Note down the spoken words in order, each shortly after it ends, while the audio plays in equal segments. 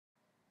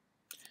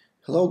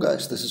Hello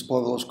guys, this is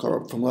Pavel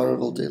Oskarov from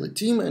Laravel Daily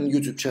Team and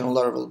YouTube channel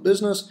Laravel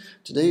Business.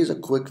 Today is a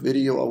quick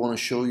video. I want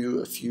to show you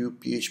a few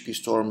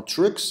PhpStorm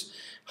tricks,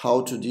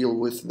 how to deal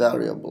with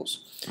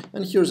variables.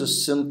 And here's a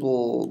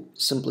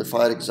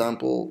simplified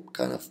example,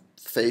 kind of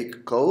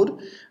fake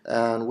code.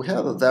 And we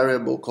have a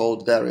variable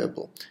called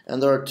variable.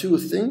 And there are two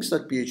things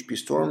that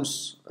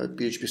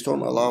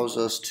PhpStorm allows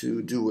us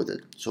to do with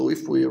it. So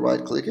if we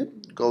right click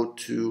it, go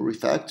to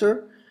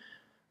refactor,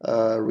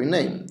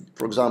 rename.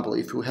 For example,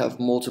 if you have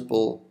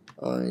multiple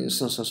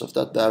instances of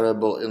that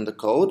variable in the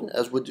code,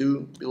 as we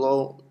do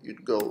below,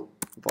 you'd go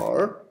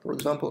var, for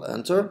example,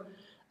 enter,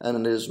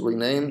 and it is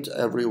renamed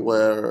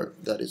everywhere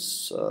that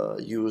is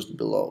used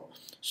below.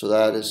 So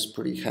that is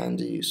pretty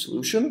handy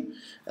solution.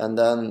 And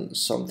then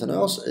something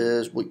else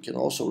is we can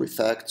also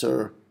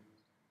refactor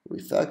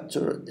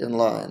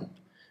inline.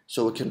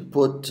 So we can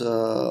put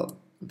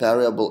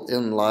variable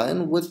in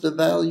line with the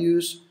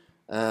values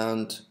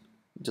and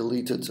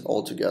delete it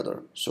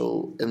altogether.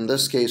 So in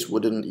this case we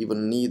didn't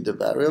even need the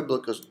variable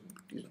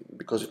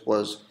because it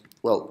was,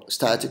 well,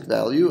 static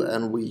value,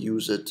 and we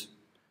use it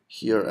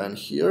here and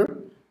here.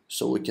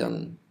 So we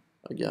can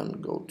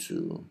again go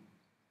to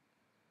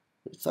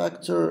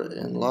refactor,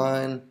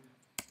 inline,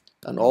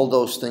 and all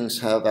those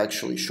things have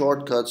actually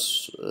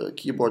shortcuts,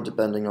 keyboard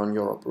depending on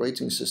your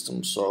operating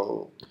system,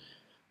 so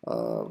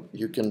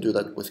you can do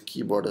that with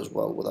keyboard as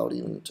well without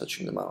even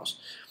touching the mouse.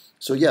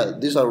 So yeah,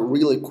 these are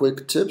really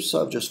quick tips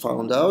I've just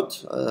found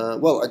out.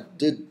 Well, I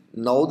did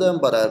know them,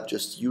 but I've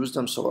just used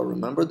them so I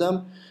remember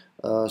them.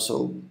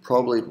 So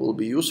probably it will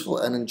be useful.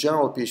 And in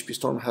general,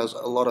 PhpStorm has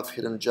a lot of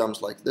hidden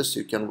gems like this.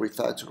 You can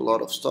refactor a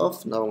lot of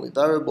stuff, not only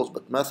variables,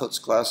 but methods,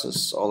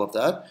 classes, all of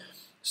that.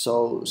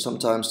 So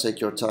sometimes take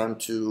your time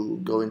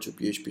to go into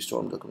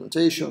PhpStorm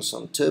documentation,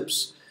 some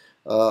tips,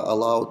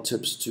 allow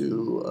tips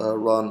to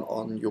run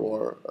on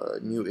your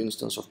new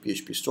instance of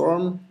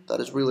PhpStorm. That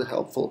is really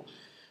helpful.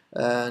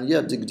 And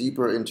yeah, dig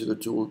deeper into the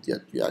tool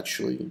that you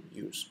actually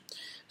use.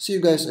 See you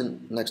guys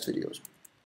in next videos.